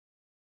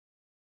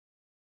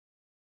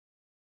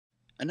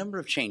A number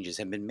of changes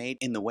have been made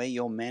in the way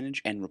you'll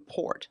manage and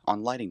report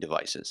on lighting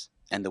devices,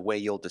 and the way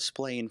you'll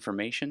display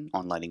information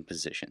on lighting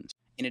positions.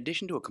 In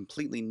addition to a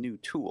completely new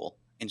tool,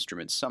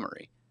 Instrument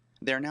Summary,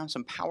 there are now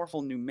some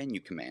powerful new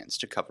menu commands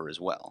to cover as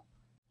well.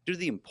 Due to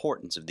the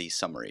importance of these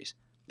summaries,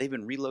 they've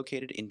been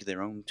relocated into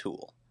their own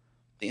tool.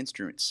 The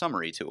Instrument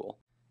Summary tool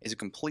is a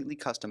completely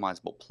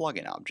customizable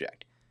plugin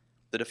object,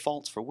 the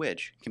defaults for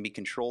which can be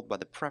controlled by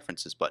the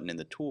Preferences button in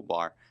the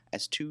toolbar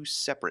as two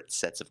separate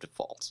sets of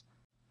defaults.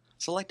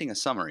 Selecting a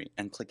summary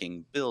and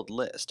clicking Build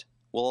List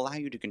will allow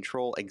you to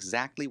control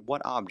exactly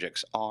what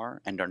objects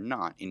are and are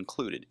not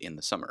included in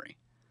the summary.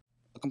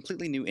 A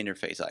completely new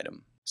interface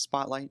item,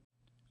 Spotlight,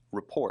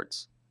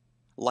 Reports,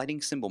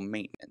 Lighting Symbol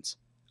Maintenance,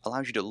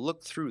 allows you to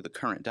look through the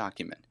current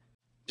document,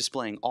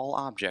 displaying all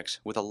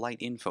objects with a light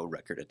info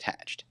record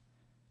attached,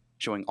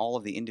 showing all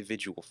of the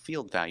individual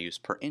field values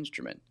per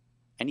instrument,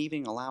 and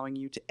even allowing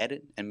you to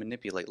edit and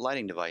manipulate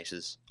lighting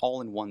devices all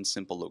in one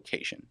simple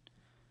location.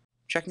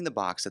 Checking the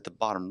box at the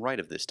bottom right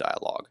of this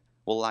dialog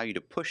will allow you to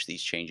push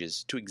these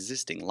changes to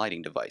existing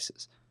lighting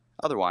devices.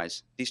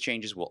 Otherwise, these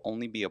changes will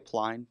only be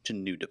applied to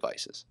new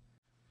devices.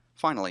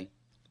 Finally,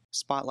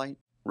 Spotlight,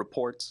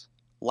 Reports,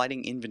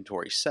 Lighting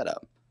Inventory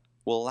Setup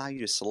will allow you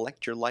to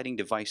select your lighting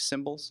device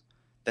symbols,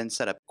 then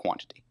set up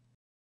quantity.